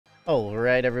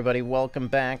Alright everybody, welcome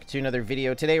back to another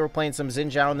video. Today we're playing some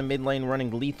Xin Zhao in the mid lane, running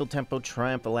Lethal Tempo,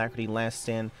 Triumph, Alacrity, Last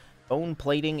Stand, Bone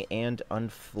Plating, and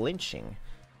Unflinching.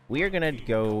 We are going to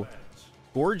go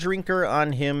Gore Drinker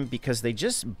on him because they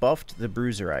just buffed the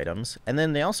Bruiser items, and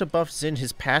then they also buffed Xin.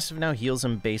 His passive now heals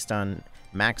him based on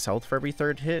max health for every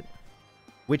third hit,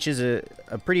 which is a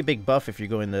pretty big buff if you're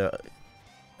going the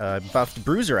buffed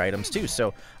Bruiser items too.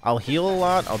 So I'll heal a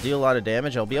lot, I'll deal a lot of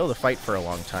damage, I'll be able to fight for a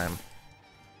long time.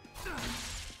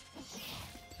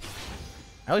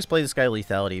 I always play this guy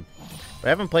Lethality, but I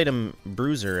haven't played him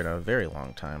Bruiser in a very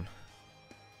long time.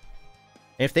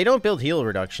 If they don't build heal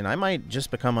reduction, I might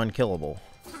just become unkillable.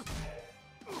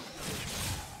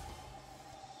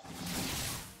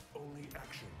 Only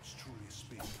actions truly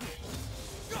speak.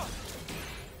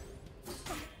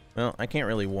 Well, I can't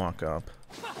really walk up.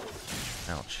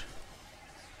 Ouch.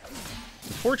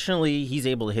 Unfortunately, he's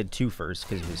able to hit 2 first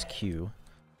because of his Q.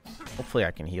 Hopefully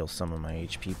I can heal some of my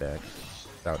HP back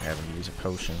without having to use a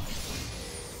potion.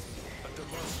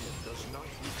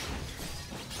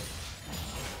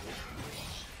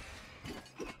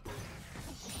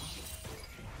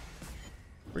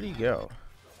 Where'd he go?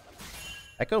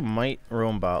 Echo might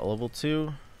roam bot level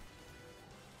 2.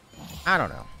 I don't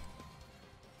know.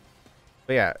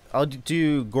 But yeah, I'll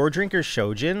do Gore Drinker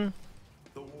Shojin,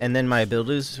 and then my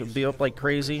abilities will be up like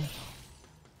crazy.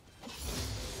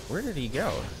 Where did he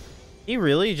go? He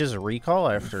really just recall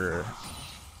after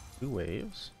 2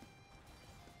 waves?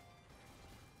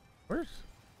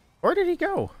 Where did he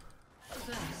go?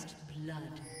 First blood.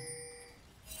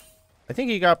 I think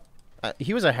he got...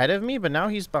 he was ahead of me, but now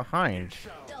he's behind.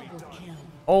 Double kill.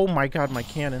 Oh my god, my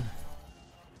cannon.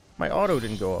 My auto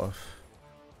didn't go off.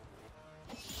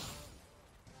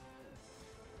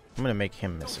 I'm gonna make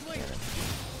him miss a cannon.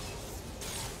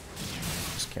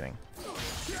 Just kidding.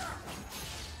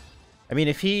 I mean,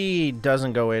 if he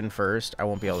doesn't go in first, I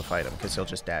won't be able to fight him, because he'll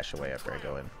just dash away after I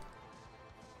go in.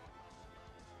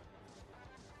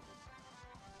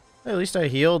 At least I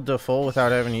healed the full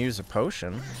without having to use a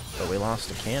potion, but we lost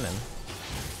a cannon.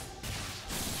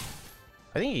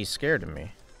 I think he's scared of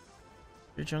me.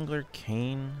 Your jungler,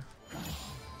 Kane.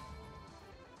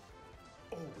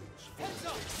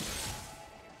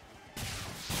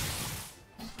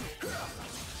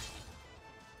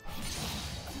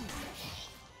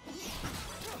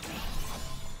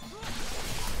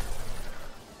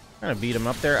 I'm gonna beat him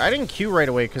up there. I didn't Q right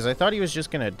away because I thought he was just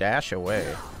gonna dash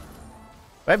away.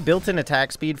 I have built-in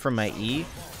attack speed from my E,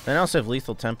 and I also have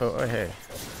lethal tempo. Oh, hey.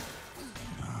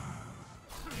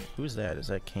 Who's that? Is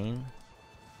that Kane?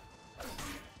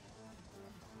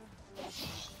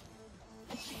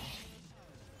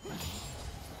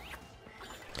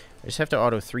 I just have to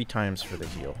auto 3 times for the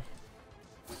heal.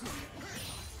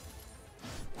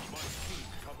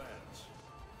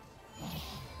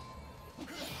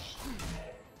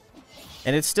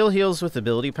 And it still heals with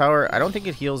ability power. I don't think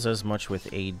it heals as much with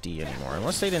AD anymore,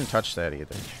 unless they didn't touch that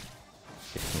either.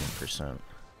 15%.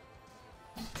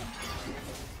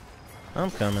 I'm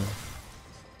coming.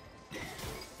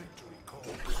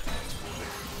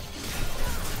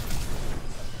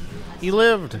 He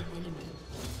lived!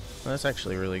 That's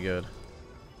actually really good.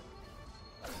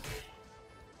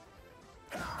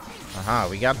 Aha,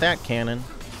 we got that cannon.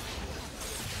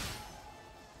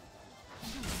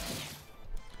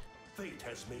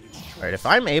 Alright, if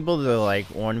I'm able to, like,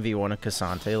 1v1 a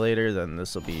Cassante later, then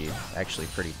this will be actually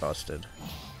pretty busted.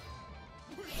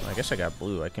 I guess I got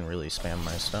blue. I can really spam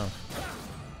my stuff.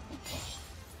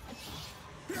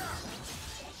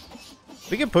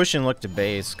 We can push and look to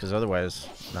base, because otherwise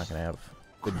I'm not going to have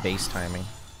good base timing.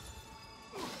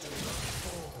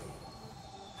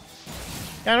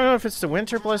 I don't know if it's the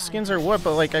Winter Bless skins or what,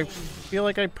 but, like, I feel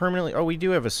like I permanently... Oh, we do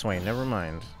have a Swain. Never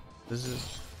mind. This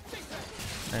is...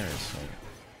 There it is.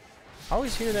 I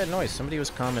always hear that noise. Somebody was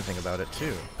commenting about it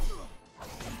too.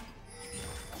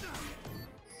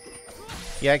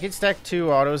 Yeah, I could stack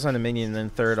 2 autos on the minion and then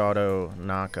 3rd auto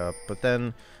knock up. But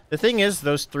then the thing is,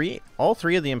 all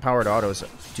 3 of the empowered autos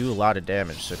do a lot of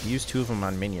damage. So if you use 2 of them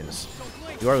on minions,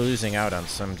 you are losing out on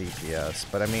some DPS.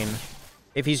 But I mean,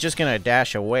 if he's just gonna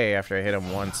dash away after I hit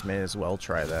him once, may as well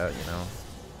try that, you know.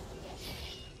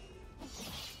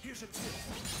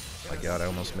 Oh my god, I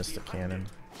almost missed the cannon.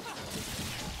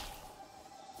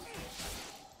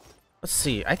 Let's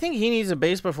see. I think he needs a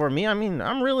base before me. I mean,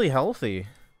 I'm really healthy.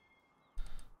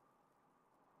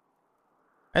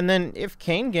 And then if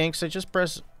Kane ganks, I just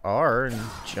press R and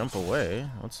jump away.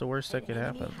 What's the worst that could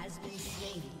happen?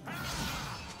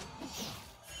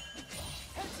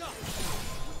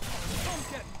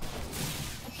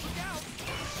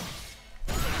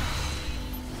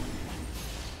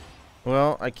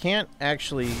 Well, I can't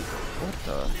actually... What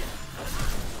the...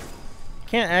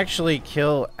 Can't actually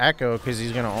kill Echo because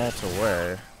he's gonna ult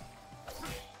away.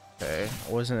 Okay,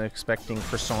 I wasn't expecting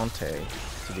Crescente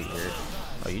to be here.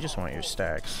 Oh, you just want your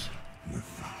stacks.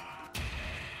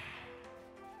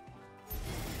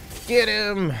 Get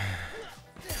him!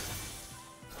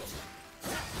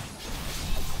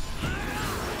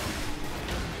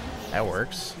 That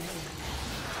works.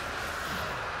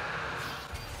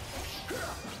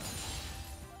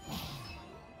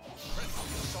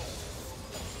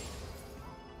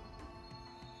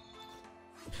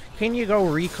 Can you go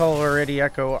recall already,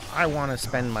 Echo? I want to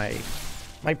spend my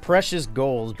precious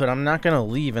gold, but I'm not gonna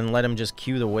leave and let him just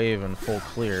queue the wave in full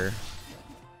clear.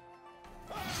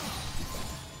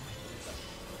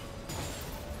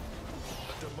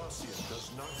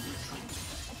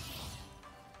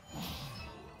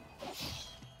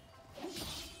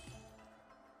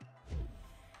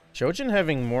 Shojin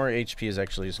having more HP is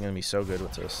actually going to be so good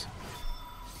with this.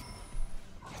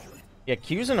 Yeah,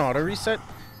 Q's an auto reset,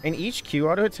 and each Q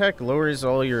auto attack lowers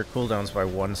all your cooldowns by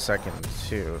 1 second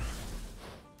too.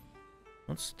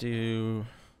 Let's do...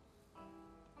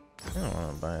 I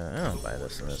don't buy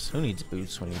this and this. Who needs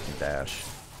boots when you can dash?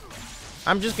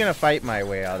 I'm just gonna fight my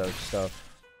way out of stuff.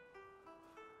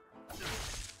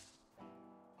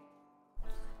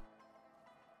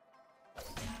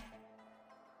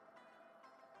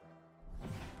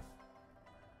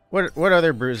 What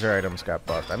other bruiser items got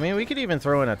buffed? I mean, we could even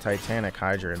throw in a Titanic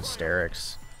Hydra and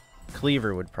Sterix.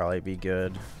 Cleaver would probably be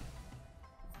good.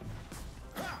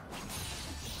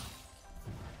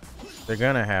 They're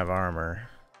gonna have armor.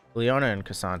 Leona and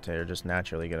Cassante are just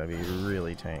naturally gonna be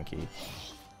really tanky.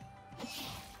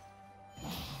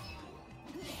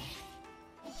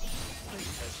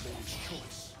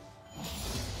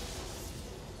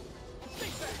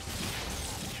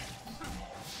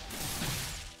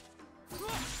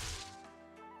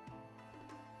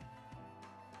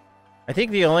 I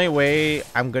think the only way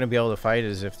I'm going to be able to fight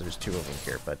is if there's 2 of them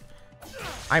here, but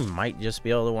I might just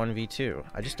be able to 1v2.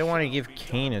 I just don't want to give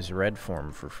Kayn his red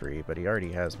form for free, but he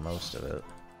already has most of it.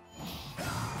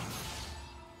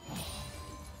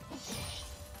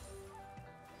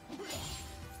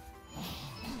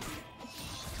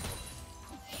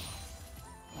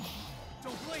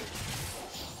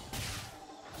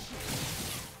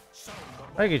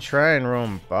 I could try and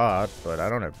roam bot, but I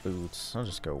don't have boots. I'll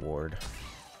just go ward.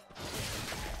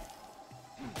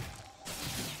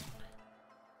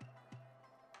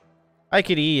 I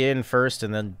could E in first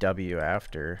and then W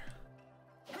after.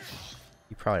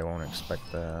 You probably won't expect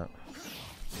that.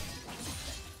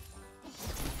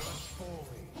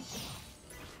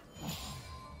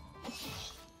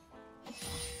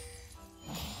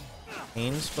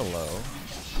 Kayn's below.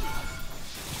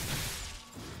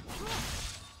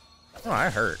 Oh, I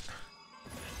hurt.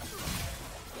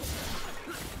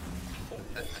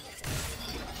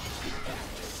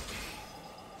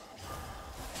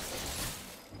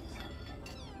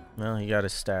 Well, he got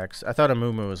his stacks. I thought a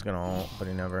Mumu was gonna ult, but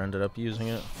he never ended up using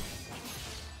it.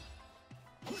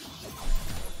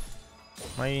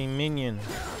 My minion.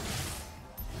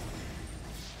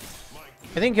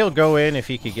 I think he'll go in if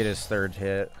he could get his 3rd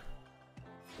hit.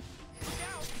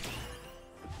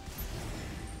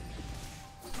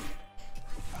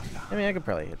 I mean, I could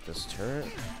probably hit this turret.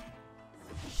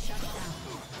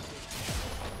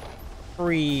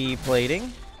 Free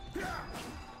plating.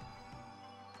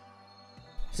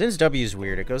 Since W is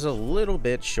weird, it goes a little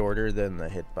bit shorter than the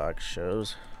hitbox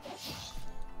shows.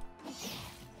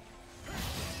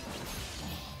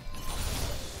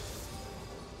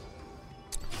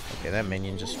 Okay, that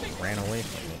minion just ran away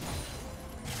from me.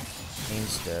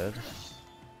 Kayn's dead.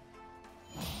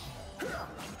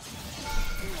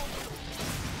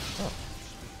 Oh.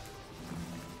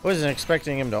 Wasn't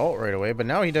expecting him to ult right away, but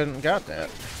now he doesn't got that.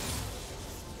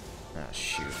 Ah,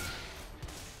 shoot.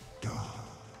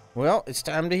 Well, it's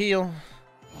time to heal.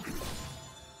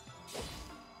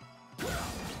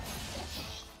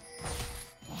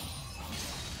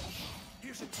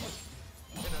 Here's a tip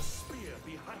and a spear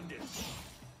behind it.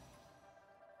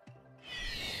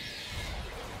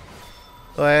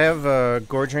 Well, I have a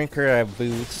Gore Drinker, I have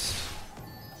boots.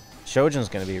 Shojin's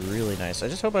gonna be really nice. I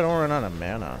just hope I don't run out of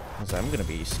mana, because I'm gonna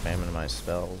be spamming my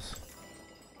spells.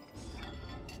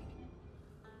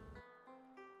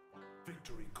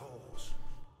 Victory calls.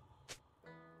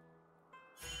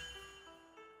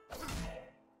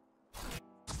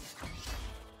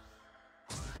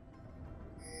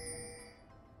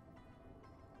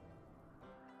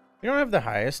 We don't have the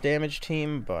highest damage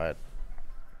team, but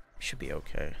we should be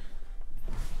okay.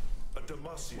 A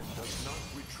Demacian does not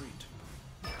retreat.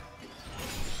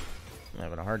 I'm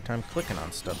having a hard time clicking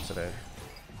on stuff today.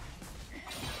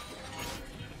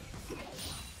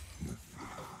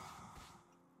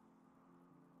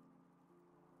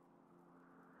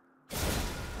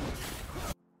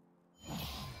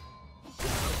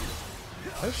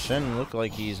 Does Shen look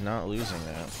like he's not losing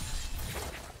that?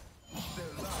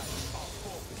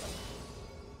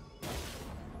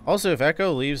 Also, if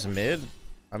Echo leaves mid,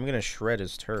 I'm gonna shred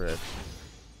his turret.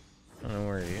 I don't know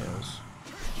where he is.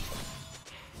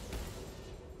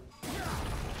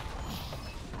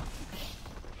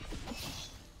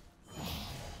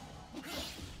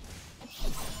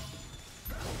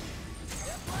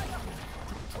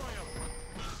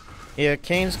 Yeah,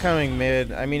 Kane's coming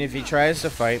mid. I mean, if he tries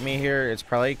to fight me here, it's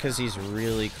probably because he's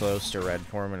really close to red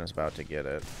form and is about to get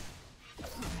it.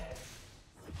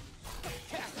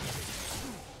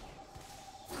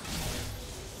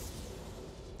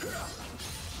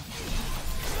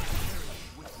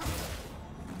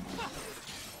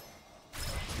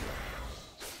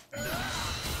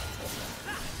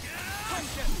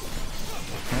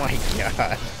 My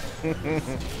God.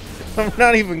 I'm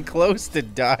not even close to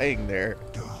dying there.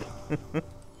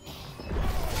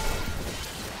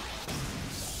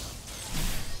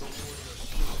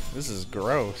 This is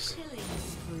gross.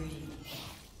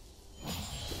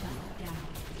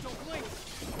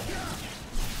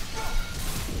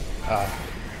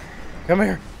 Come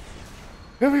here.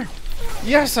 Come here.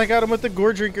 Yes, I got him with the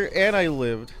gore drinker and I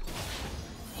lived.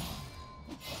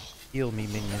 Heal me,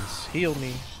 minions. Heal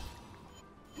me.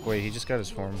 Wait, he just got his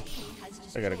form.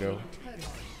 I gotta go.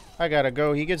 I gotta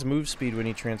go. He gets move speed when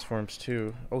he transforms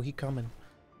too. Oh, he coming.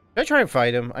 Should I try and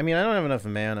fight him? I mean, I don't have enough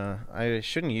mana. I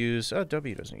shouldn't use... Oh,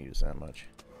 W doesn't use that much.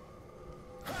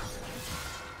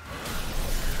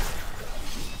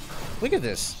 Look at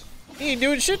this. He ain't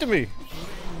doing shit to me.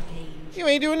 You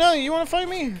ain't doing nothing. You wanna fight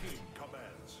me?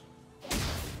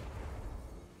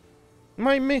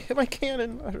 My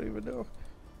cannon. I don't even know.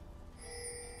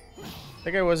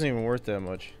 That guy wasn't even worth that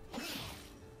much.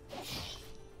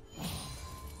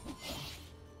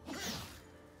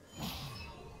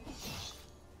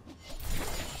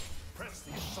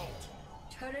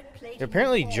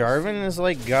 Apparently Jarvan is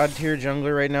like god tier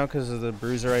jungler right now because of the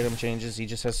bruiser item changes. He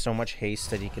just has so much haste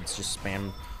that he can just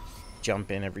spam jump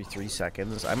in every 3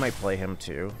 seconds. I might play him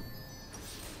too.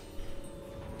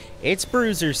 It's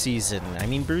bruiser season. I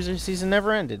mean, bruiser season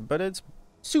never ended, but it's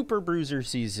super bruiser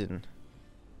season.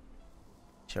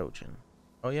 Chojin.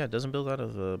 Oh yeah, it doesn't build out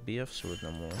of the BF sword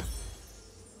no more.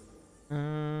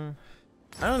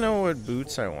 I don't know what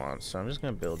boots I want, so I'm just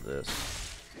gonna build this.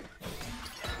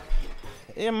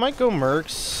 Yeah, I might go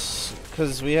Mercs,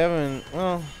 because we haven't,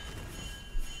 well...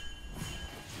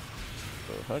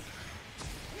 What the heck?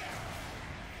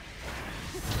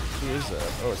 Who is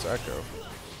that? Oh, it's Echo.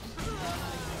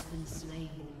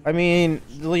 I mean,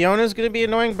 Leona's gonna be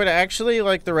annoying, but actually,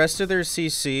 like, the rest of their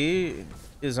CC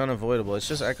is unavoidable. It's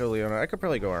just Echo Leona. I could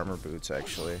probably go Armor Boots,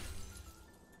 actually.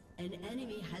 An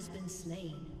enemy has been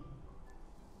slain.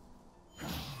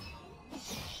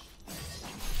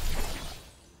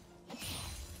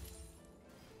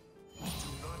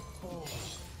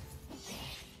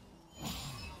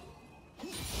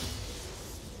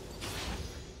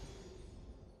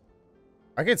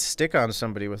 I could stick on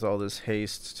somebody with all this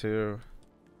haste, too.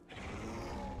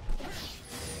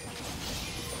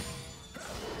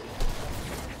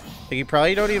 Like, you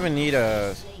probably don't even need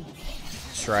a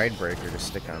Stride Breaker to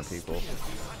stick on people.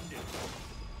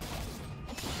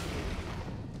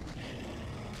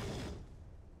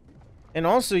 And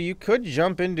also, you could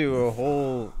jump into a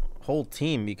whole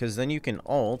team, because then you can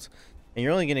ult, and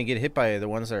you're only going to get hit by the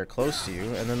ones that are close to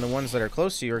you, and then the ones that are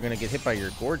close to you are going to get hit by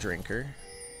your Gore Drinker.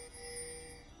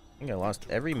 I think I lost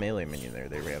every melee minion there.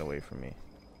 They ran away from me.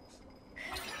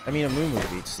 I mean, a Mumu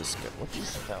beats this guy. What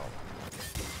just fell?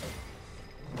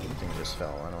 Something just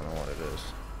fell. I don't know what it is.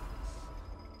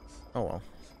 Oh well.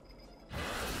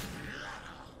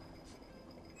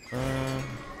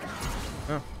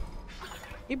 Oh.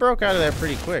 He broke out of there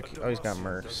pretty quick. Oh, he's got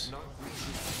mercs.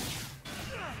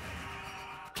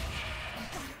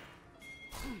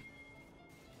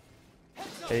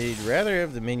 I'd rather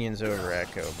have the minions over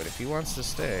Echo, but if he wants to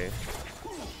stay...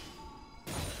 An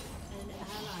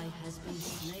ally has been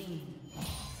slain.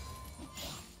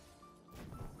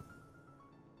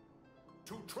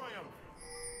 To triumph.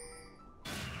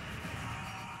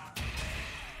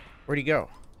 Where'd he go?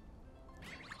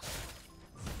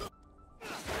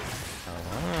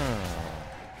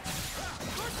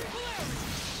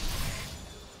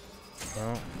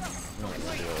 Well, no,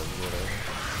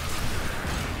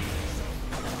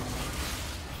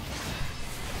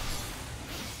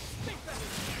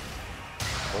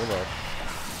 hold up.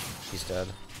 He's dead.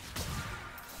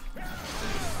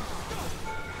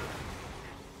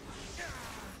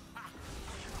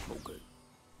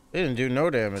 They didn't do no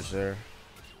damage there.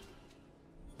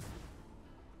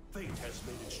 Fate has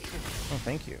made its choice. Oh,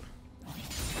 thank you.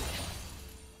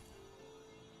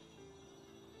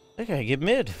 I gotta get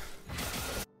mid.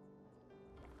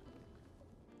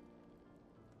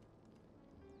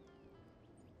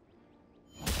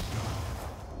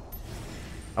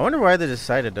 I wonder why they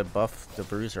decided to buff the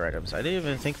bruiser items. I didn't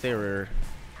even think they weren't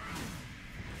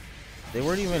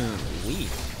even weak.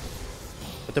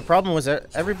 But the problem was that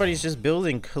everybody's just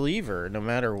building cleaver no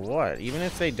matter what. Even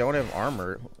if they don't have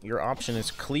armor, your option is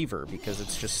cleaver because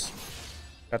it's just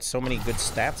got so many good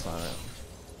stats on it.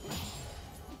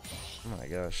 Oh my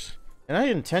gosh. And I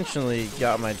intentionally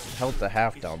got my health to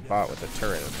half down bot with the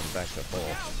turret and then back to full.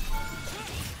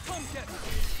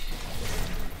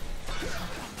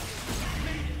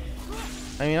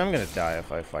 I mean, I'm gonna die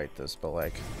if I fight this, but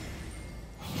like...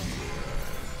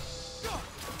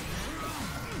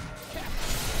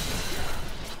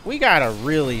 we gotta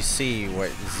really see what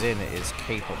Xin is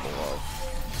capable of.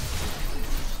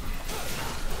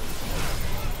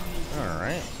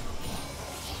 Alright.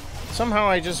 Somehow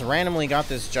I just randomly got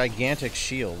this gigantic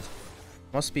shield.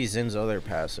 Must be Xin's other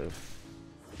passive.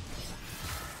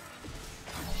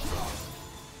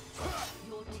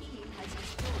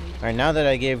 Alright, now that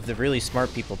I gave the really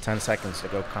smart people 10 seconds to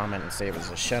go comment and say it was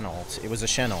a Shen ult, it was a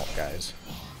Shen ult, guys.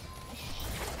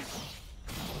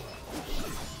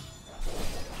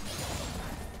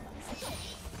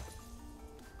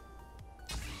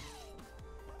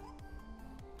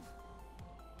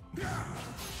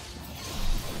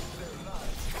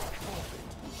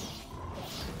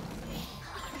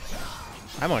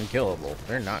 I'm unkillable.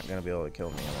 They're not gonna be able to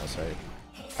kill me unless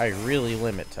I really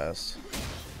limit test.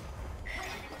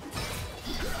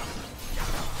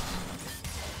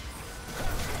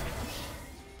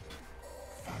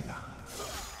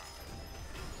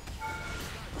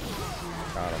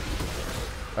 Got him.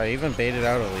 I even baited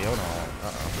out a Leona.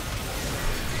 Uh-oh.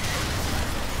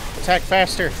 Attack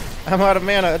faster! I'm out of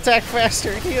mana. Attack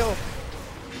faster! Heal!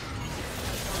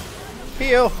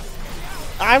 Heal!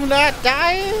 I'm not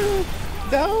dying!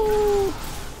 No!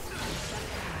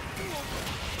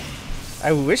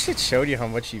 I wish it showed you how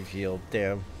much you've healed.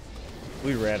 Damn.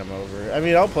 We ran him over. I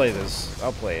mean, I'll play this.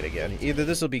 I'll play it again. Either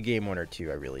this will be game 1 or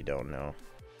 2. I really don't know.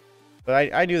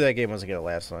 But I knew that game wasn't going to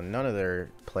last long. None of their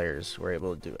players were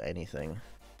able to do anything.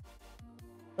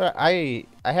 But I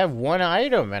have one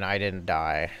item and I didn't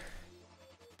die.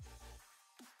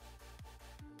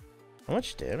 How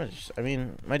much damage? I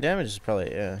mean, my damage is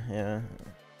probably... yeah.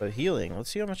 But healing. Let's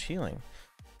see how much healing.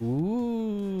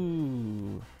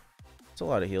 Ooh. That's a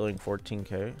lot of healing.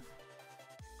 14k.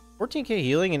 14k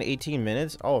healing in 18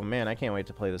 minutes? Oh man, I can't wait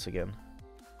to play this again.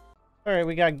 Alright,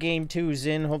 we got game 2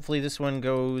 Xin. Hopefully this one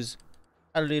goes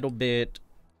a little bit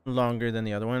longer than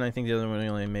the other one. I think the other one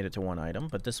only made it to 1 item,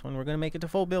 but this one we're going to make it to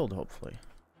full build, hopefully.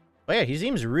 But yeah, he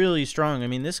seems really strong. I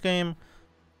mean, this game,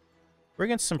 we're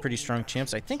against some pretty strong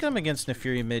champs. I think I'm against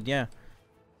Nefiri mid, yeah.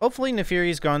 Hopefully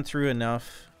Nefiri's gone through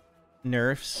enough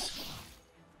nerfs.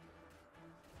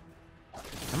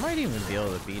 I might even be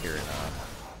able to beat her in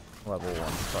a level 1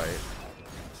 fight.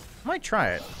 I might try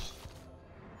it.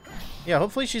 Yeah,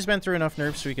 hopefully she's been through enough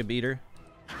nerfs so we could beat her.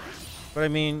 But I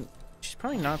mean, she's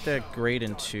probably not that great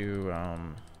into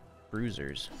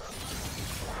bruisers.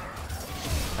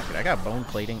 Okay, I got bone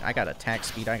plating, I got attack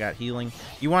speed, I got healing.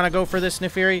 You want to go for this,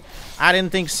 Nefiri? I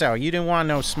didn't think so. You didn't want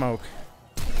no smoke.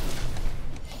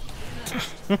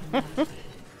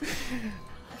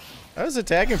 I was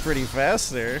attacking pretty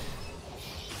fast there.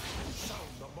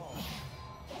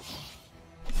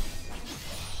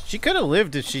 She could have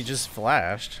lived if she just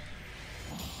flashed.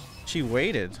 She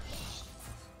waited.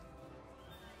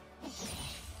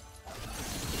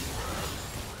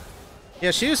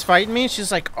 Yeah, she was fighting me. She's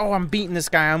like, oh, I'm beating this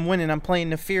guy. I'm winning. I'm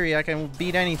playing Nefiri. I can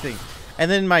beat anything. And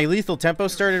then my lethal tempo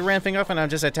started ramping up and I'm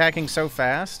just attacking so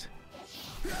fast.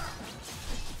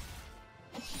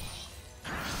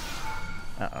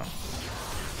 Uh-oh.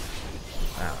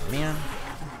 Oh, man.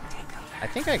 I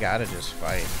think I gotta just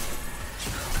fight.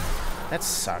 That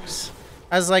sucks.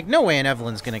 I was like, no way an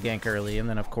Evelyn's gonna gank early, and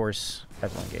then of course,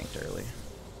 Evelyn ganked early.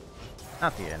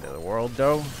 Not the end of the world,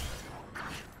 though.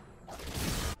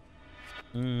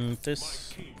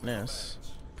 This.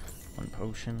 One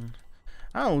potion.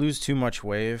 I don't lose too much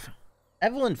wave.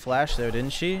 Evelyn flashed though,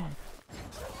 didn't she?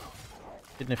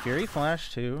 Did Nefiri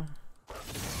flash too?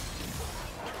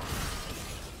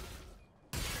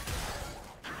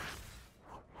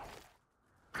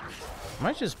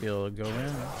 Might just be able to go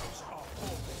in.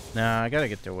 Nah, I gotta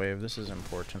get the wave. This is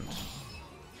important.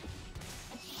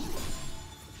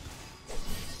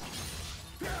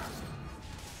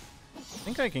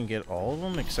 think I can get all of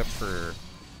them except for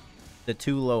the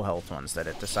 2 low health ones that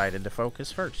it decided to focus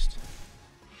first.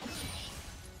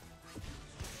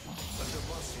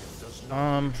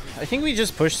 I think we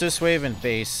just push this wave and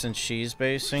base since she's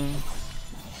basing.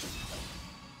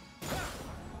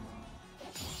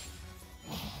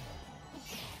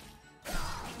 I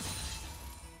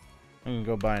can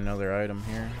go buy another item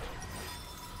here.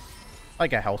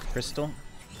 Like a health crystal.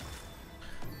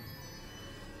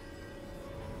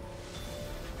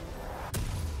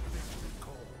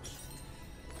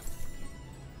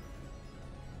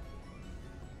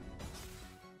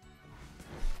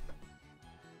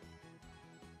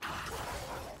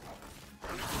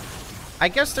 I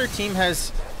guess their team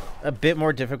has a bit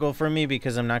more difficult for me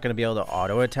because I'm not going to be able to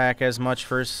auto attack as much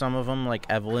for some of them, like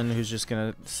Evelyn, who's just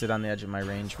going to sit on the edge of my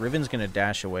range. Riven's going to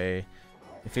dash away.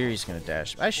 Fury's going to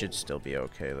dash. I should still be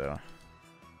okay, though.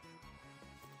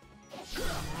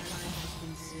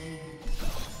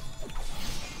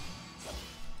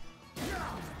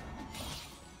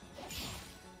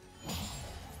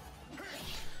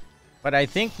 But I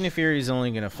think Neferi's only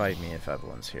going to fight me if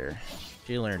Evelyn's here.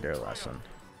 She learned her lesson.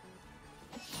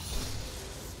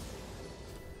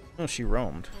 Oh, she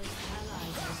roamed.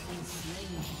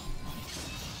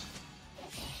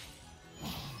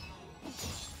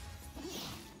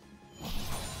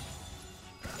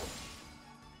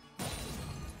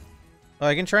 Well,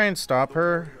 I can try and stop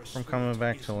her from coming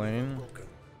back to lane.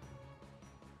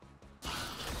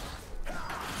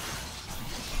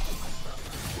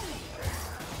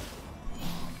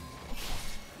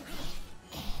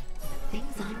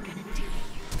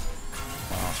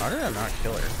 Wow, how did I not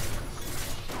kill her?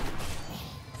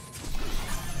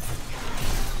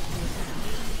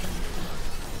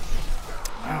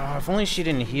 Oh, if only she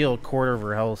didn't heal 1/4 of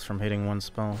her health from hitting one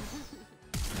spell.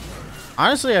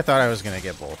 Honestly, I thought I was going to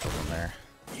get both of them there.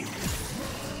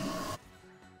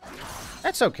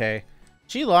 That's okay.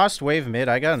 She lost wave mid.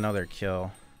 I got another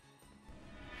kill.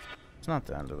 It's not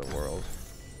the end of the world.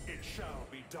 It shall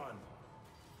be done.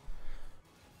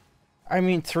 I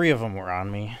mean, 3 of them were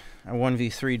on me. I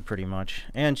 1v3'd pretty much.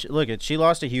 And look, she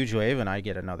lost a huge wave, and I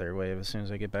get another wave as soon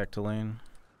as I get back to lane.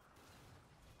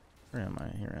 Where am I?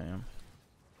 Here I am.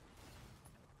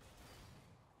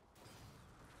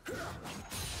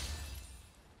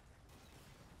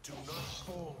 Do not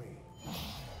fool me.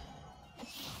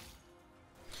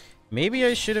 Maybe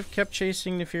I should have kept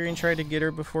chasing Neferi and tried to get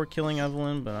her before killing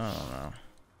Evelyn, but I don't know.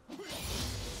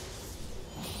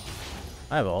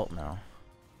 I have ult now.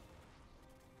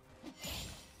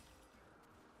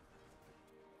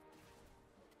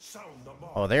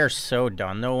 Oh, they are so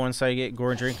done though once I get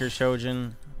Gore Drinker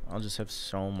Shojin. I'll just have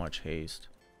so much haste.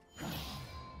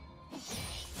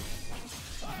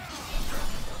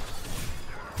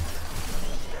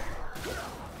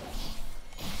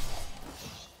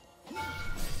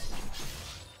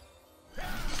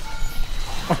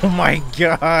 Oh my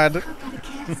god! I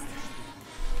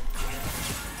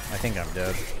think I'm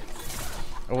dead.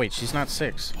 Oh wait, she's not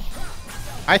 6.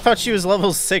 I thought she was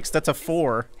level 6, that's a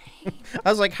 4. I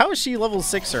was like, how is she level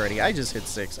 6 already? I just hit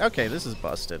 6. Okay, this is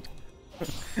busted.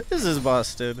 This is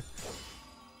busted.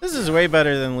 This is way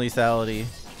better than lethality.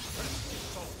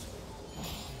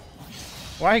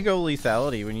 Why go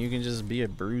lethality when you can just be a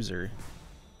bruiser?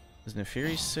 Is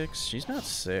Neferi 6? She's not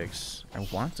 6. I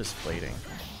want this plating.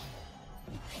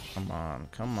 Come on,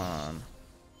 come on.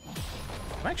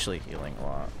 I'm actually healing a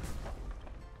lot.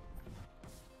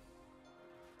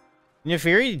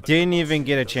 Neferi didn't even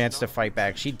get a chance to fight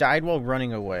back. She died while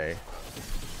running away.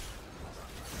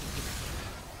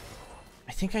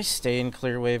 I think I stay in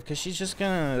clear wave because she's just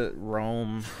gonna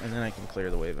roam and then I can clear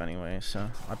the wave anyway.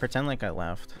 So I pretend like I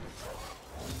left.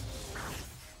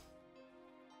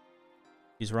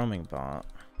 He's roaming bot.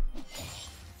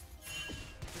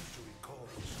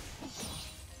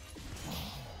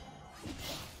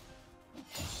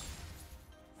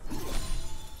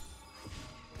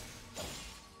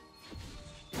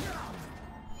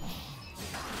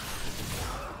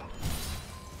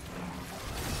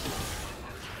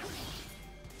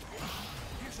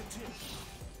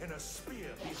 And a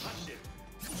spear behind it.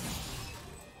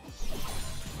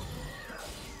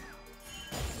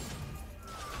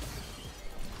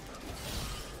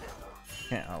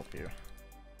 Can't help you.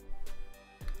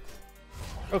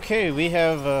 Okay, we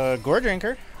have Gore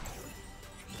Drinker.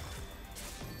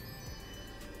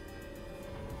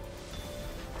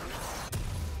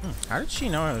 How did she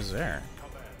know I was there?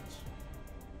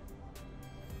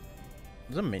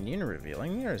 Is a minion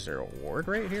revealing me, or is there a ward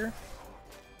right here?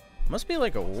 Must be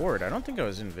like a ward. I don't think I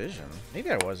was in vision.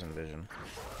 Maybe I was in vision.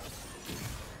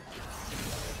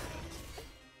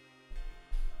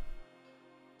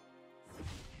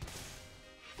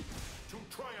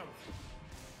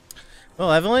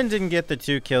 Well, Evelyn didn't get the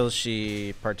 2 kills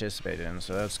she participated in,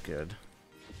 so that's good.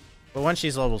 But once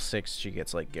she's level 6, she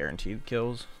gets like guaranteed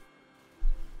kills.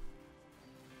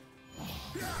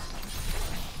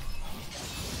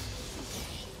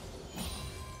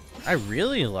 I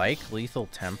really like lethal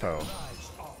tempo.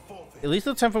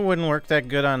 Lethal tempo wouldn't work that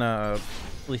good on a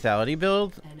lethality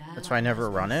build. That's why I never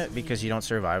run it, because you don't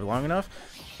survive long enough.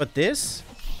 But this,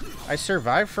 I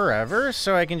survive forever,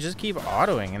 so I can just keep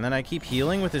autoing, and then I keep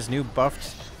healing with this new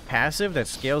buffed passive that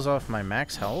scales off my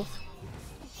max health.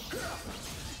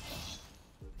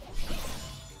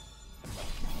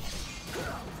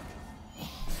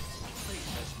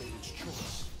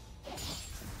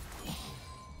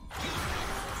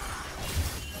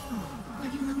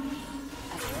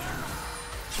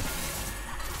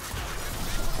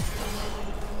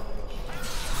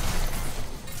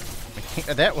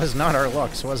 That was not our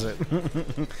Lux, was it?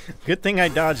 Good thing I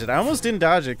dodged it. I almost didn't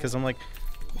dodge it because I'm like...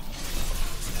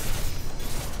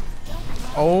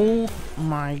 Oh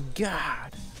my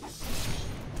god.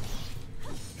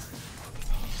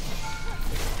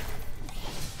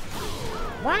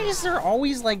 Why is there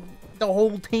always like the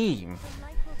whole team?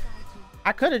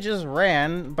 I could have just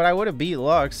ran, but I would have beat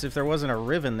Lux if there wasn't a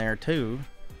Riven there too.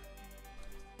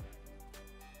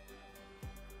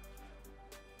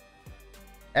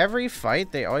 Every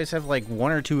fight, they always have like 1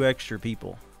 or 2 extra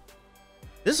people.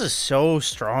 This is so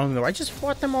strong, though. I just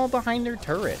fought them all behind their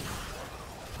turret.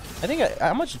 I think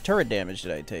how much turret damage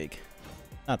did I take?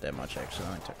 Not that much, actually. I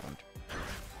only took 1.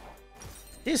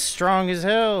 He's strong as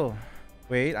hell.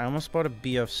 Wait, I almost bought a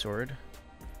BF sword.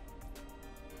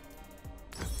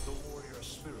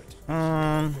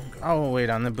 Oh, wait,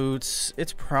 on the boots.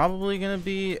 It's probably gonna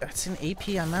be... It's an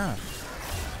APMF.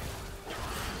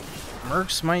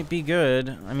 Mercs might be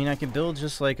good. I mean, I could build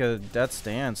just like a Death's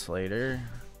Dance later.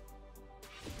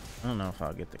 I don't know if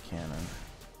I'll get the cannon.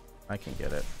 I can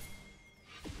get it.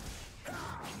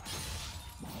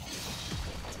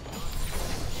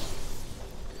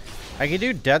 I could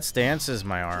do Death's Dance as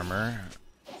my armor.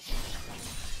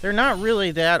 They're not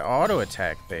really that auto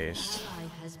attack based.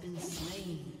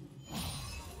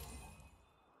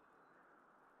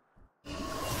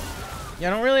 Yeah,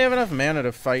 I don't really have enough mana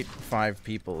to fight 5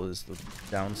 people is the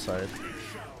downside.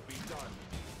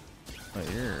 Oh,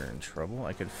 you're in trouble.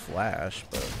 I could flash,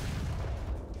 but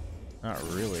not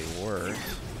really worth.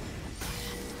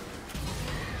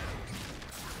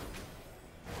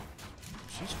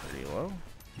 She's pretty low.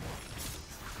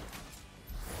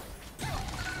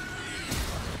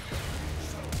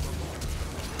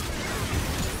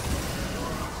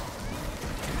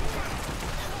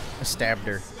 I stabbed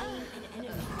her.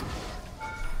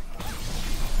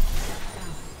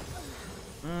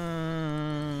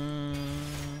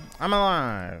 I'm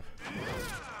alive.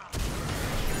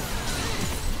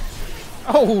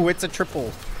 Oh, it's a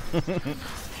triple.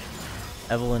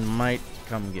 Evelyn might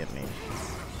come get me.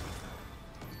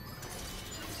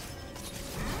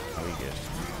 Oh, we good.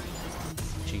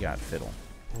 She got fiddle.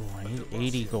 Oh, I need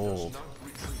 80 gold.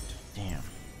 Damn.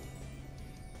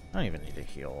 I don't even need to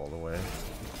heal all the way.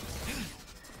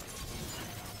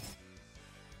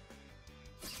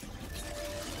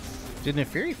 Did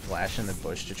Neferi flash in the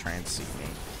bush to try and see me?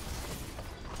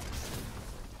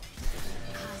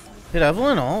 Did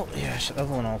Evelyn ult? Yeah,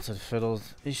 Evelyn ulted fiddle.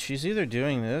 She's either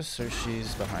doing this or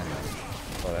she's behind me.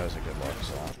 Oh, that was a good luck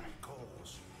ult.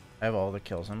 I have all the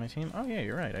kills on my team? Oh yeah,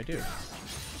 you're right, I do.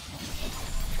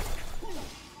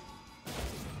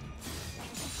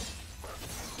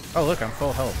 Oh look, I'm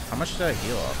full health. How much did I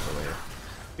heal off earlier?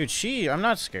 Dude, I'm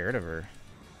not scared of her.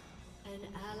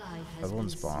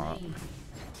 Evelyn's bot.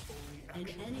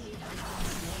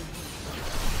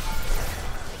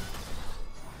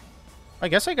 I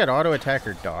guess I got auto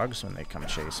attacker dogs when they come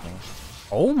chase me.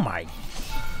 Oh my.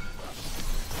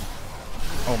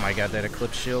 Oh my god, that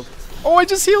Eclipse shield. Oh, I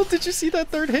just healed. Did you see that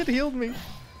third hit healed me?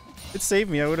 It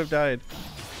saved me. I would have died.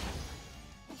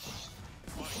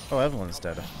 Oh, Evelyn's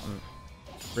dead.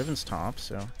 Riven's top,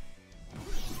 so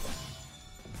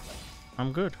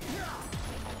I'm good.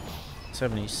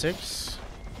 76.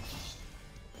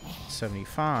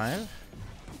 75.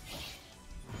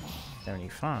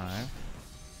 75.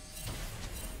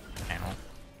 Ow.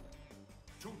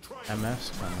 MF's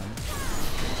coming.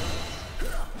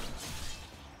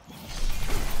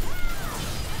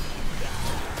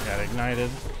 Got ignited.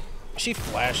 She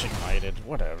flash ignited.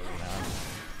 Whatever, man.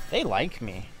 They like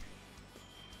me.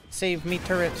 Save me,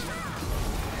 turret.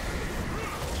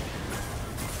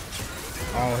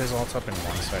 Oh, his ult's up in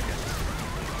 1 second.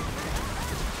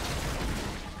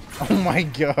 Oh my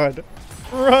god.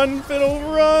 Run, Fiddle,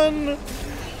 run!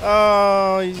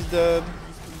 Oh, he's dead.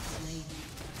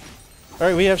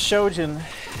 Alright, we have Shojin.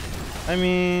 I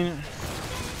mean...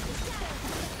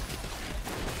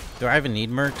 Do I even need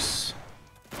mercs?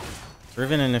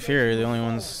 Riven and Nefir are the only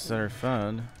ones that are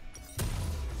fun.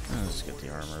 Let's get the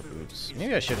armor boots.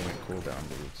 Maybe I should have went cooldown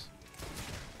boots.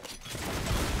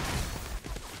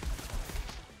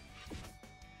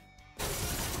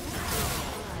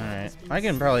 Alright. I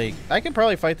can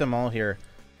probably fight them all here.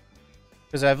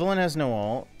 Because Evelyn has no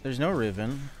ult. There's no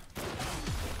Riven.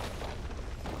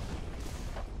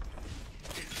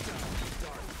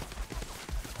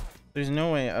 There's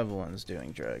no way Evelyn's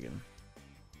doing dragon.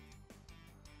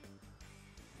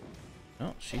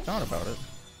 Oh, she thought about it.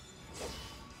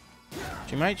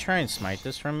 She might try and smite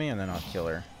this from me and then I'll kill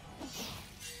her.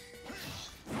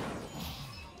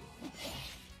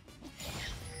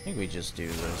 I think we just do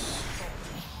this.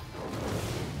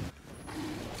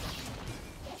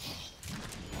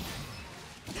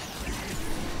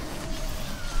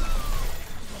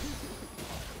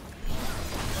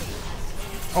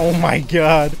 Oh my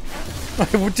god! I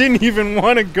didn't even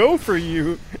want to go for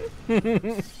you!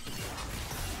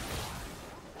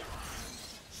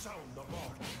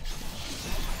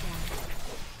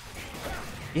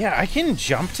 Yeah, I can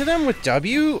jump to them with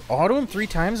W, auto them 3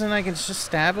 times, and I can just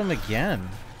stab them again.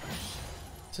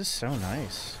 This is so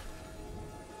nice.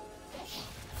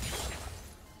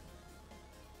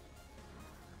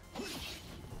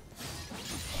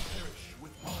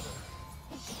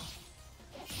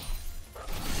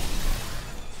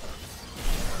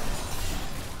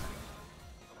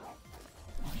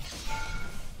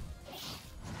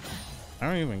 I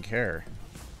don't even care.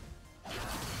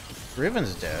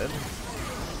 Riven's dead.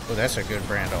 Oh, that's a good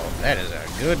brand ult. That is a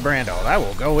good brand ult. I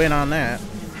will go in on that.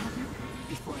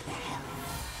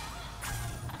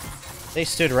 They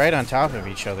stood right on top of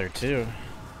each other, too.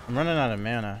 I'm running out of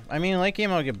mana. I mean, late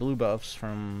game I'll get blue buffs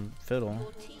from Fiddle.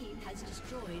 Your team has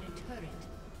destroyed a turret.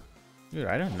 Dude,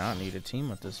 I do not need a team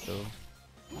with this build.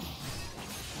 A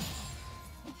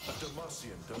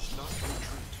Demacian does not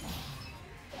retreat.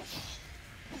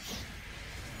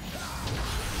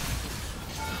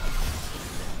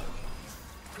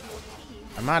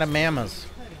 I'm out of mammas.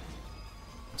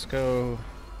 Let's go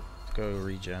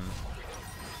regen.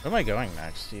 Where am I going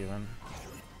next, even?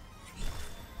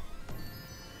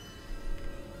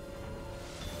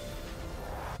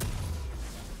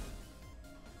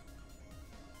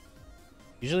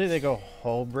 Usually they go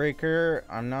Hull Breaker.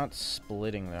 I'm not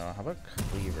splitting though. How about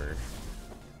Cleaver?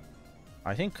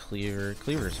 I think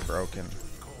Cleaver's broken.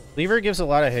 Cleaver gives a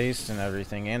lot of haste and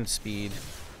everything, and speed.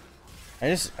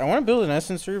 I want to build an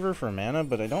Essence Reaver for mana,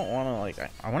 but I don't want to, like,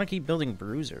 I want to keep building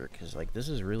Bruiser, because, like, this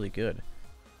is really good.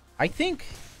 I think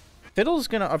Fiddle's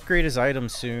going to upgrade his item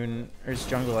soon, or his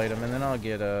jungle item, and then I'll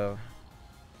get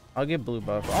blue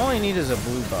buff. All I need is a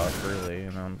blue buff, really,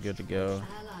 and I'm good to go.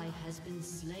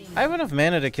 I have enough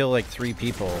mana to kill, like, 3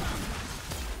 people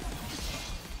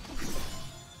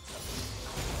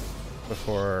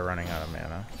before running out of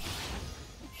mana.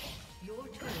 Your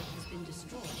turret has been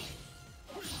destroyed.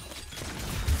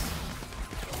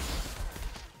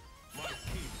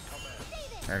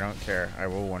 I don't care. I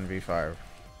will 1v5.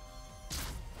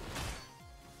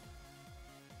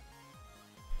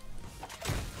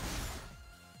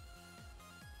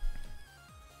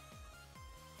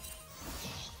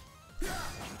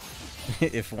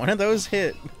 If one of those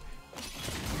hit,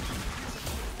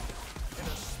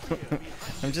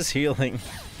 I'm just healing.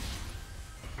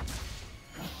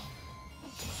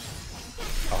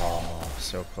 Oh,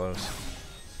 so close.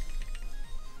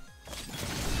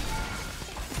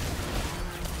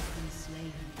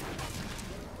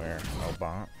 Where? No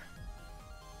bonk.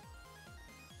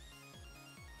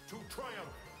 To triumph.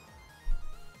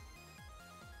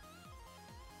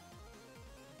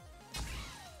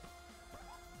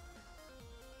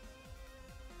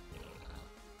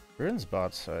 We're in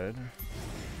bot side.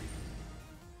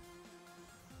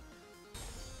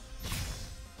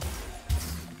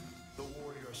 The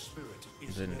warrior spirit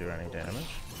is Didn't do any damage.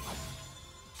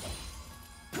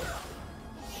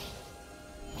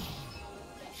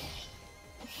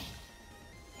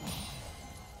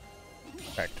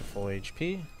 Back to full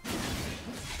HP. I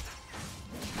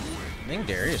think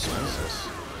Darius wins this.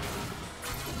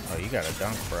 Oh, you got a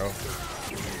dunk, bro.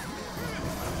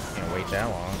 Can't wait that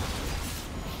long.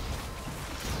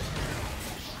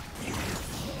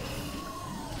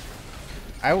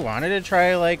 I wanted to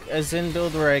try like a Xin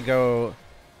build where I go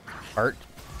Art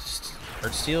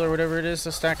Steal or whatever it is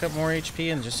to stack up more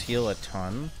HP and just heal a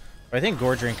ton. But I think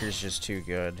Gore Drinker is just too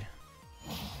good.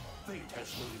 Fate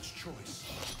has made its choice.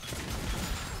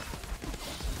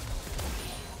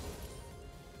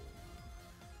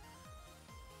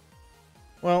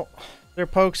 Well, Their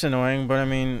poke's annoying, but I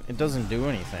mean, it doesn't do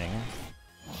anything.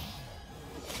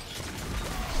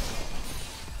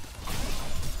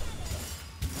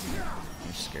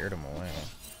 I scared him away.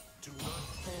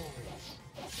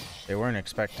 They weren't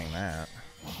expecting that.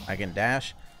 I can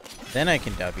dash, then I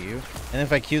can W, and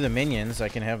if I Q the minions, I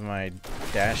can have my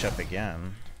dash up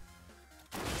again.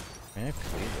 I have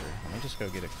cleaver. Let me just go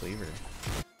get a cleaver.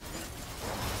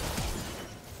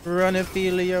 Run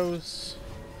Aphelios.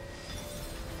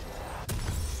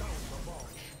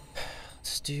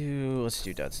 Let's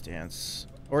do Death's Dance.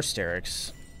 Or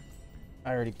Sterix.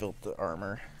 I already built the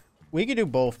armor. We could do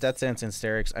both Death's Dance and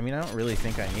Sterix. I mean, I don't really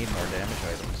think I need more damage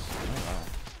items. I don't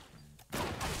know.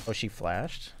 Oh, she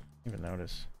flashed? I didn't even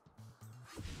notice.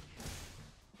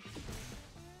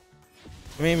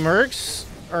 I mean, Mercs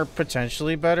are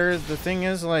potentially better. The thing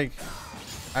is, like,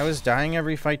 I was dying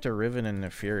every fight to Riven and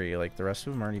Neferi. Like, the rest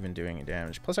of them aren't even doing any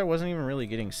damage. Plus, I wasn't even really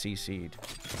getting CC'd.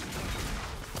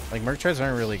 Like, Merc treads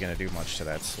aren't really going to do much to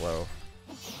that slow.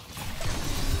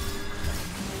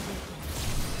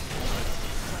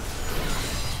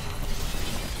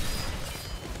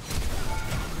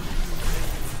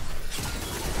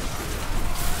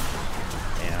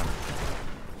 Damn.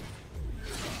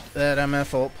 That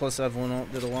MF ult plus Evelyn ult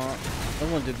did a lot.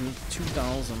 Evelyn did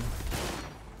 2,000.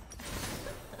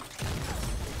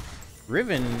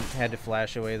 Riven had to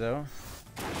flash away, though.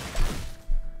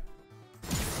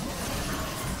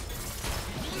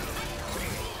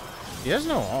 He has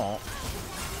no ult.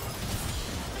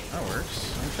 That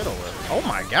works. I'm fiddle with. Oh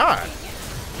my god!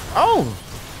 Oh!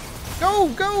 Go,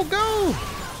 go, go!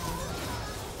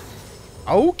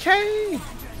 Okay!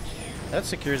 That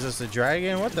secures us the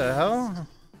dragon. What the hell?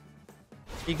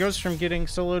 He goes from getting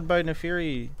soloed by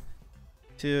Neferi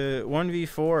to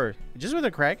 1v4 just with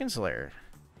a Kraken Slayer.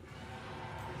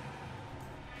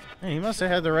 Hey, he must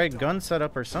have had the right gun set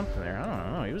up or something there. I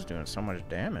don't know. He was doing so much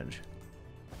damage.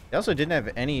 He also didn't have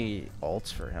any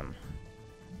ults for him.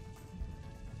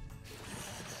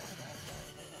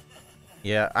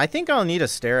 Yeah, I think I'll need a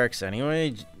Sterix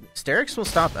anyway. Sterix will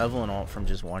stop Evelyn ult from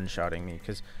just one-shotting me,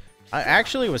 because I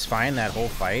actually was fine that whole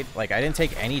fight. Like, I didn't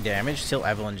take any damage till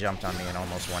Evelyn jumped on me and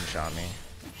almost one-shot me.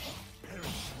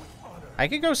 I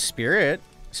could go Spirit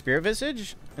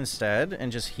Visage instead and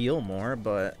just heal more,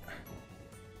 but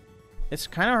it's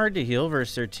kind of hard to heal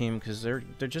versus their team because they're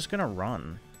just gonna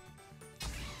run.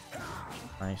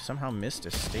 I somehow missed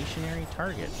a stationary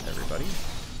target, everybody.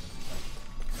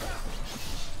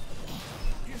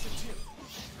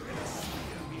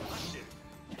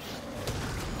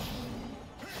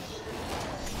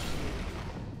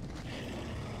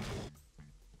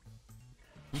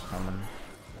 I'm coming.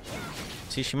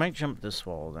 See, she might jump this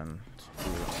wall then.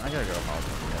 I gotta go help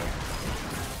her.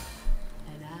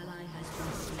 An ally has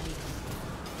been slain.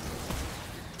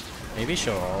 Maybe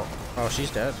she'll ult. Oh,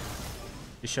 she's dead.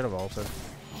 She should have ulted.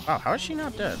 Wow, how is she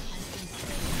not dead?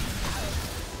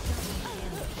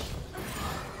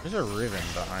 There's a Riven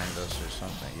behind us or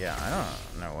something. Yeah, I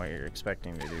don't know what you're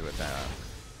expecting to do with that.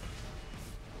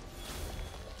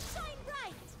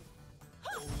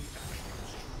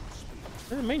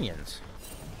 They're the minions.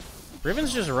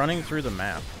 Riven's just running through the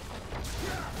map.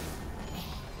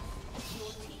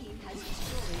 Your team has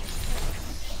destroyed.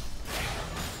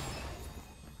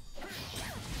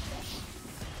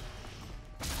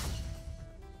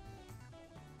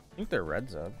 I think they're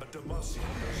reds up.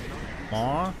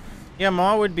 Maw? Yeah,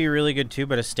 Maw would be really good too,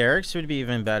 but Asterix would be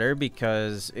even better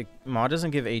because Maw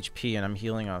doesn't give HP and I'm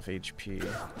healing off HP.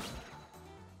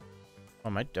 Oh,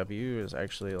 my W is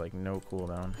actually like no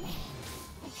cooldown.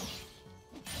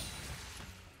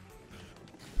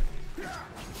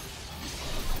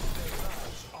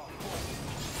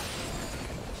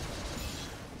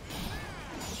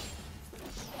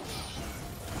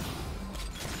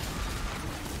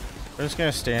 I'm just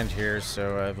gonna stand here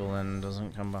so Evelyn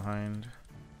doesn't come behind.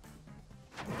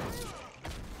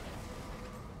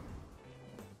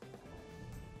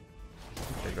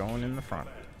 They're going in the front.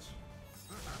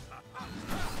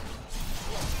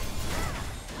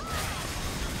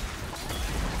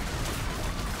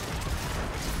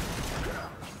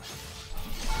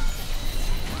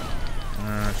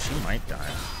 She might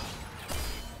die.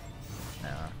 Nah.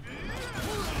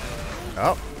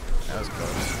 Oh, that was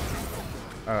close.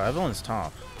 Oh, Evelyn's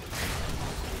top.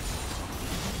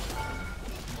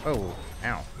 Oh,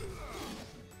 ow.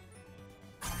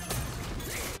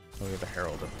 Look at the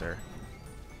Herald up there.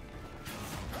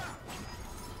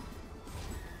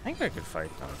 I think I could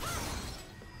fight them.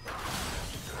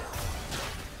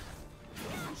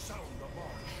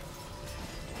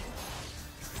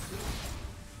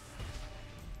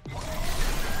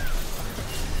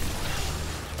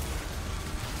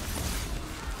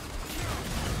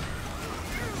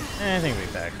 I think we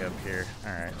back up here.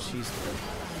 Alright, she's dead.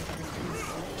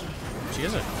 She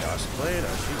has a dust blade?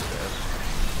 Oh, she's dead.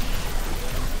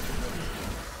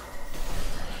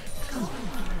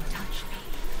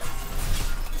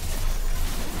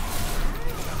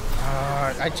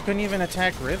 I just couldn't even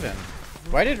attack Riven.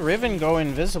 Why did Riven go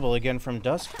invisible again from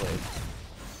Duskblade?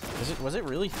 Was it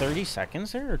really 30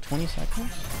 seconds there, or 20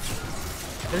 seconds?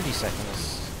 30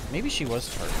 seconds. Maybe she was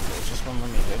targeted, it just won't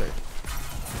let me hit her.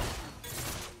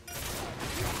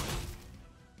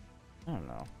 I don't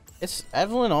know.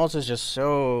 Evelyn ult is just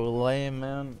so lame,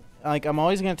 man. Like, I'm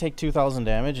always gonna take 2,000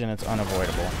 damage, and it's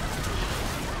unavoidable.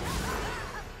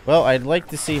 Well, I'd like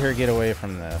to see her get away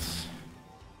from this.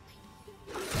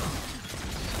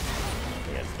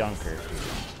 Yeah, dunker.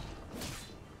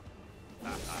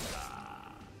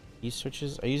 These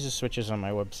switches? I use the switches on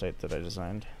my website that I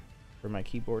designed for my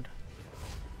keyboard.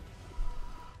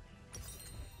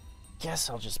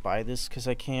 Guess I'll just buy this because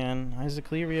I can. Has a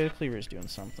cleaver? Yeah, cleaver's doing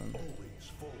something.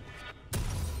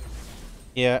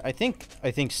 Yeah, I think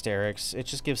Sterix. It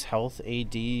just gives health,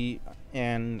 AD,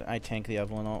 and I tank the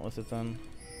Evelyn ult with it then.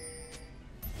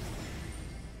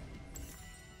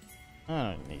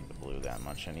 I don't need the blue that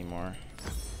much anymore.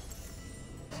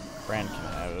 Brand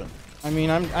can have it. I mean,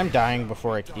 I'm dying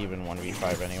before I could even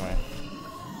 1v5 anyway.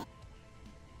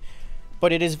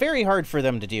 But it is very hard for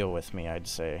them to deal with me, I'd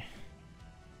say.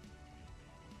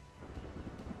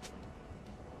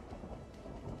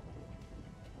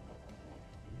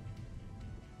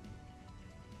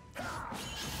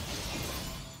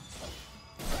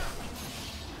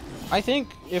 I think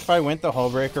if I went the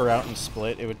Hullbreaker route and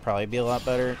split, it would probably be a lot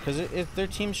better, because their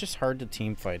team's just hard to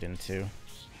team fight into.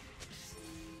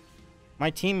 My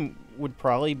team would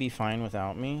probably be fine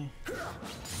without me.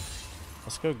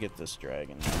 Let's go get this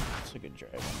dragon. It's a good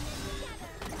dragon.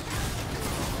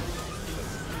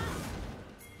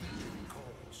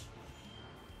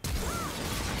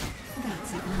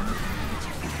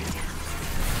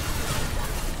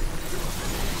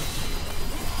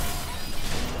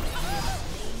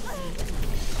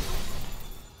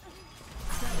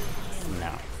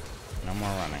 No. No more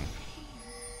running.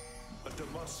 A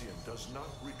Demacian does not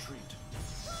retreat.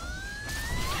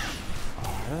 Oh,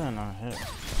 how did I not hit?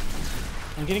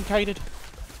 I'm getting kited.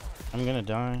 I'm gonna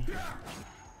die.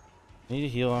 I need to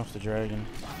heal off the dragon.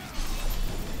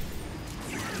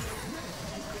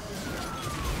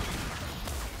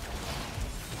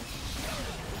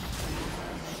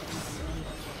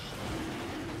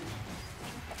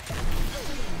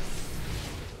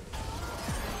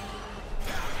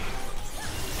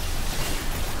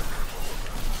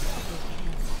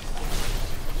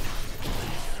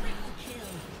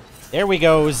 There we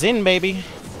go, Xin, baby.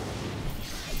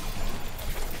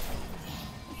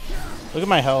 Look at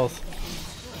my health.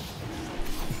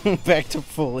 Back to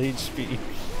full HP.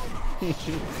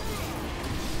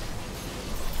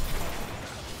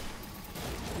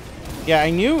 Yeah, I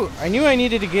knew I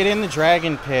needed to get in the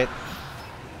dragon pit.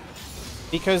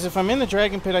 Because if I'm in the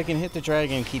dragon pit, I can hit the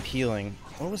dragon and keep healing.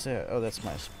 What was that? Oh, that's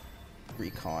my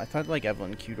recall. I thought like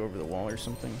Evelyn queued over the wall or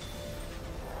something.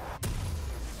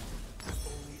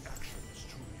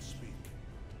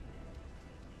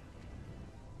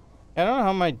 I don't know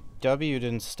how my W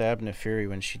didn't stab Neferi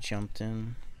when she jumped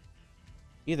in.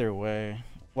 Either way,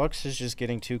 Lux is just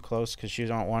getting too close because she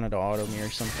don't want it to auto me or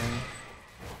something.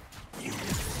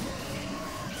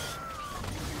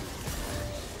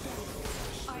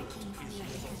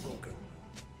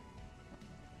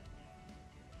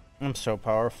 I'm so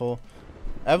powerful.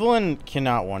 Evelyn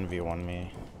cannot 1v1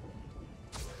 me.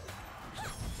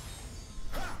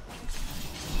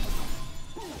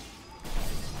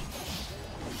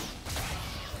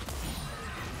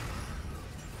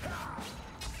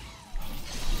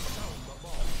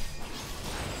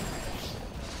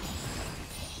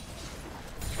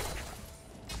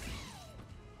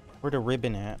 Where the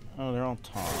ribbon at? Oh, they're all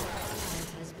top.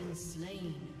 Has been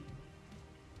slain.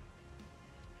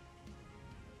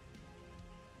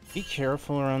 Be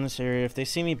careful around this area. If they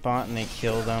see me bot and they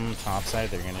kill them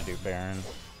topside, they're gonna do Baron.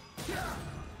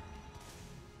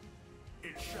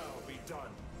 It shall be done.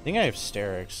 I think I have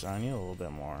Sterix, so I need a little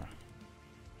bit more.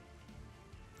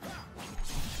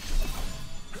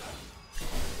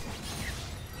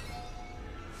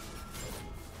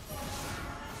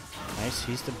 Nice,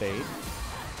 he's the bait.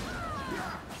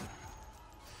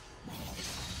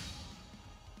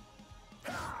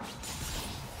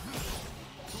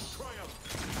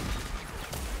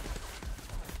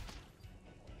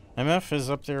 MF is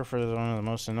up there for one of the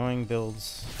most annoying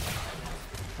builds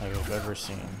I've ever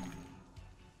seen.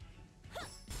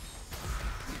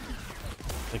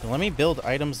 Like, let me build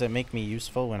items that make me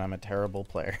useful when I'm a terrible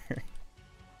player.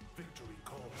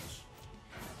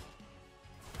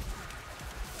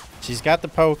 She's got the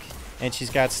poke, and she's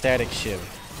got static shiv.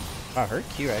 Wow, her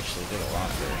Q actually did a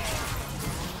lot there.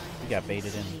 We got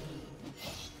baited in.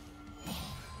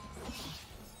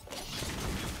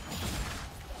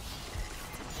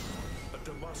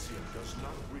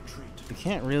 We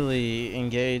can't really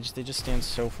engage. They just stand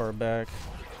so far back.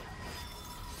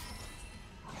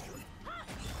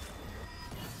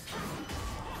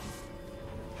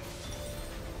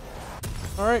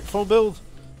 Alright, full build.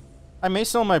 I may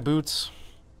sell my boots.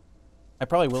 I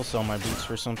probably will sell my boots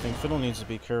for something. Fiddle needs to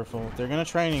be careful. They're gonna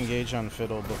try and engage on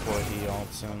Fiddle before he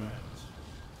ults in.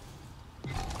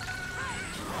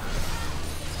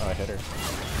 Oh, I hit her.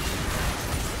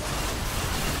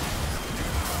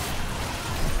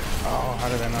 Oh, how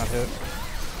did I not hit?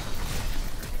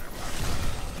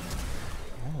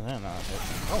 How did that not hit?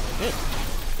 Oh, it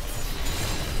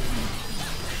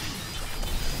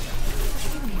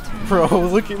did. Bro,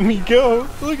 look at me go!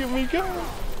 Look at me go!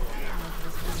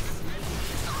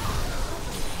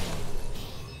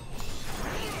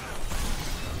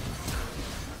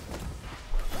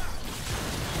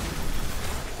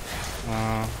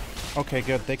 Okay,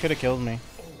 good. They could have killed me.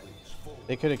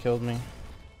 They could have killed me.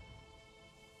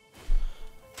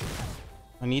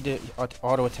 I need to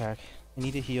auto attack. I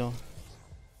need to heal.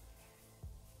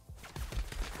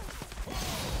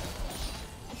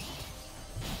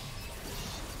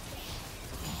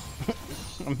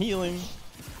 I'm healing.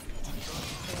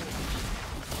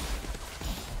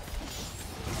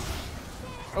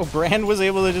 Oh, Brand was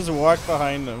able to just walk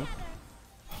behind them.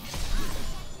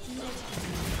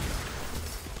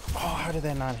 Oh, how did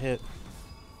that not hit?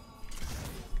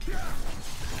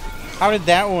 How did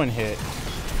that one hit?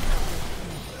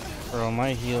 Bro,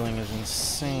 my healing is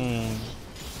insane.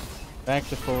 Back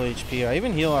to full HP. I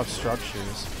even heal off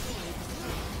structures.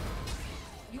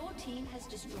 Your team has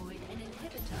destroyed an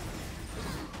inhibitor.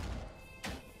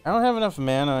 I don't have enough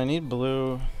mana. I need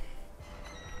blue.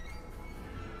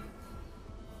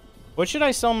 What should I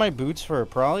sell my boots for?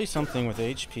 Probably something with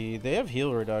HP. They have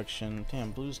heal reduction.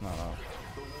 Damn, blue's not up.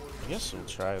 I guess we'll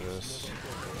try this.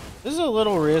 This is a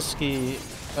little risky.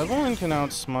 Evelyn can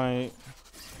outsmite.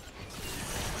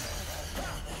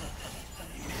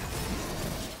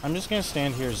 I'm just gonna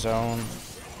stand here zone.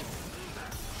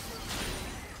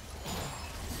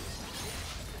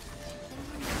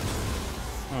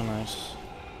 Oh, nice.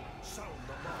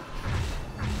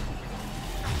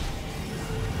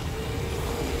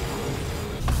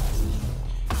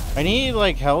 I need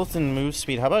like health and move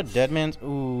speed. How about Deadman's?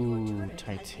 Ooh,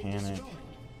 Titanic.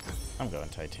 I'm going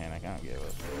Titanic. I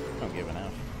don't give an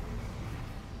F.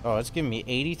 Oh, it's giving me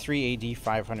 83 AD,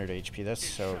 500 HP. That's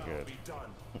so good.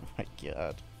 Oh my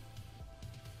god.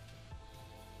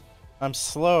 I'm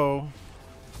slow,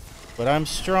 but I'm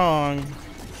strong.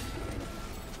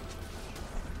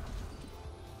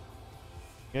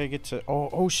 Gotta get to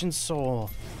Ocean Soul.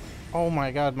 Oh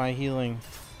my god, my healing.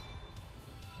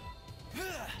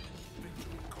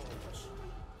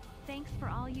 Thanks for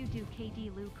all you do,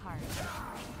 KD Lucart.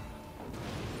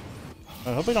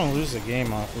 I hope we don't lose the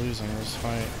game off losing this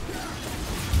fight.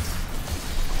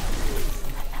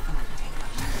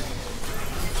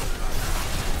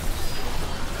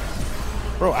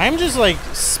 Bro, I'm just like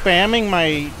spamming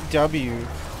my W.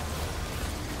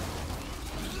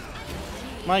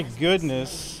 My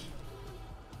goodness.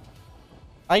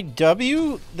 I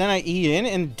W, then I E in,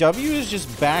 and W is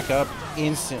just back up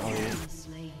instantly.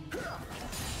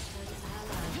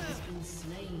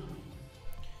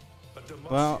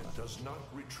 Well,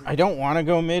 I don't want to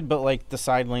go mid, but like the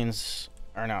side lanes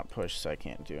are not pushed, so I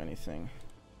can't do anything.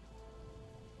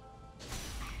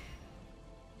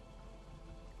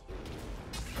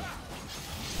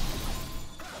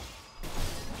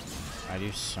 I do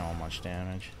so much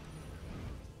damage.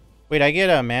 Wait, I get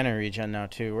a mana regen now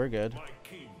too. We're good.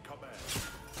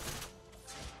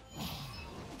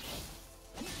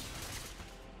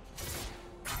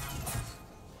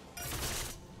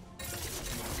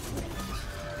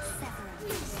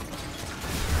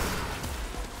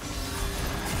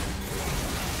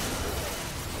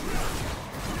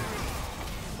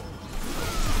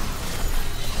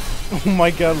 Oh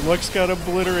my god, Lux got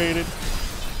obliterated.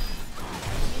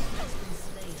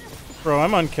 Bro,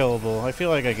 I'm unkillable. I feel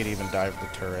like I could even dive the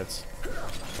turrets.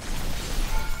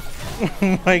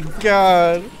 Oh my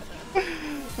god.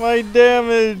 My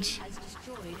damage.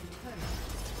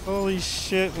 Holy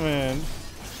shit, man.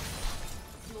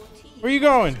 Where you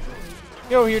going?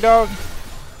 Yo, here, dog.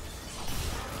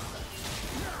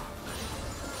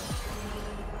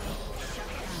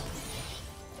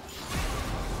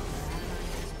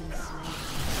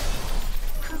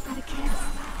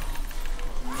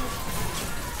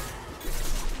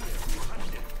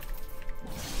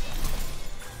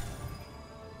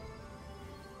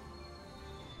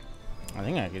 I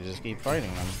think I could just keep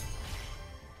fighting them.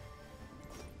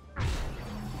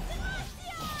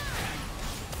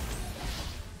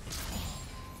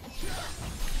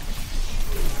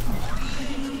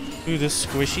 Dude, the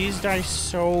squishies die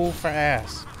so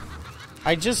fast.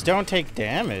 I just don't take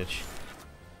damage.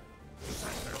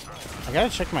 I gotta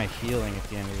check my healing at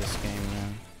the end of this game,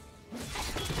 man.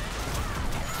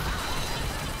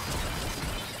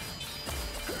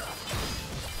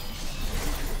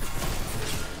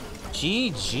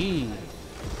 GG.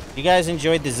 If you guys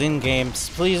enjoyed the Xin games,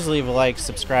 please leave a like,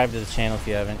 subscribe to the channel if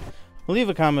you haven't. Leave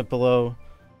a comment below.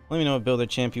 Let me know what builder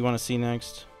champ you want to see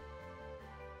next.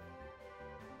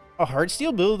 A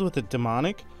Heartsteel build with a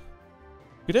demonic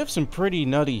could have some pretty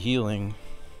nutty healing,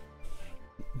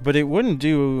 but it wouldn't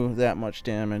do that much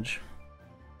damage.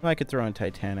 I could throw in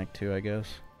Titanic too, I guess.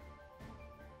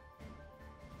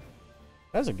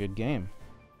 That's a good game.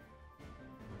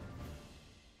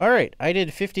 Alright, I did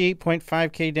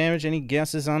 58.5k damage. Any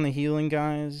guesses on the healing,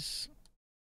 guys?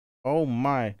 Oh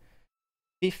my.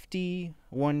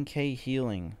 51k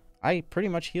healing. I pretty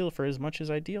much heal for as much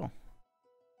as I deal.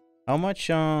 How much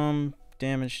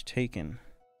damage taken?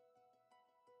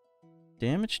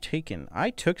 Damage taken. I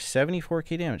took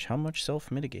 74k damage. How much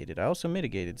self-mitigated? I also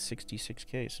mitigated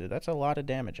 66k, so that's a lot of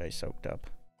damage I soaked up.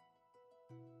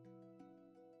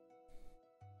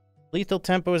 Lethal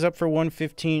Tempo is up for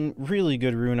 115. Really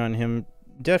good rune on him.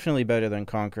 Definitely better than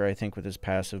Conquer, I think, with his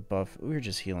passive buff. We were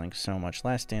just healing so much.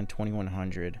 Last Stand,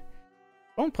 2100.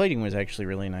 Bone Plating was actually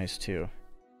really nice, too.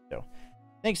 So,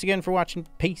 thanks again for watching.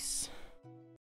 Peace.